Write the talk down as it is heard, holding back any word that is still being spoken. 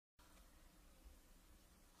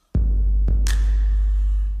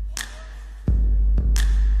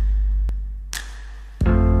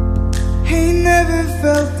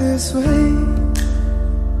felt this way.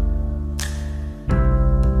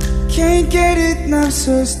 Can't get it now,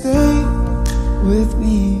 so stay with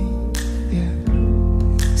me. Yeah,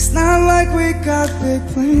 it's not like we got big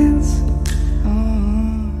plans.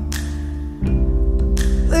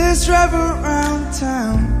 Let's drive around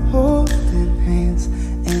town holding hands.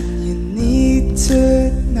 And you need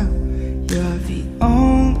to know you're the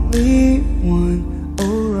only one.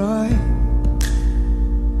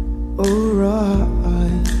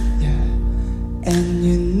 Alright, yeah. And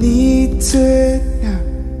you need to know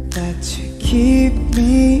that you keep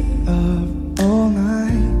me up all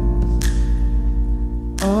night,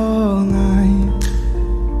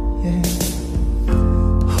 yeah.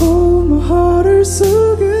 Oh, my heart hurts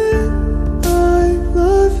so good. I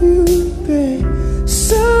love you, babe,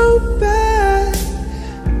 so bad,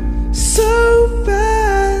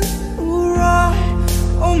 alright.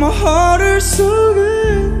 Oh, my heart hurts so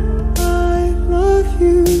good. I love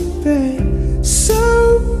you, babe, so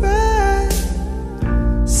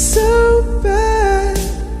bad,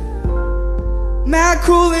 mad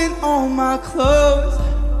cooling on my clothes.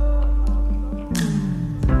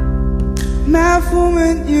 Mad for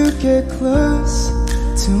when you get close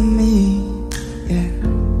to me, yeah.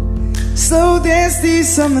 Slow dance these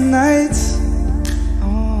summer nights.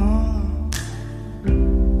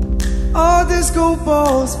 All disco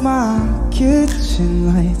balls, my kitchen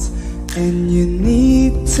lights. And you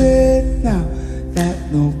need to know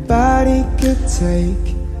that nobody could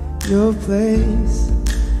take your place,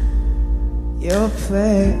 yeah.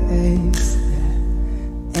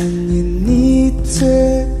 And you need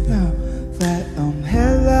to know that I'm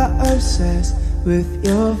hella obsessed with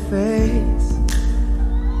your face,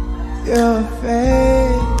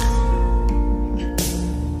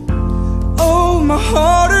 Oh, my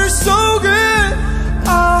heart hurts so good.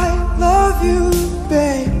 I love you,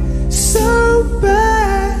 babe, so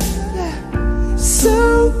bad,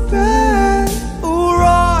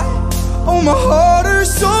 alright. Oh, my heart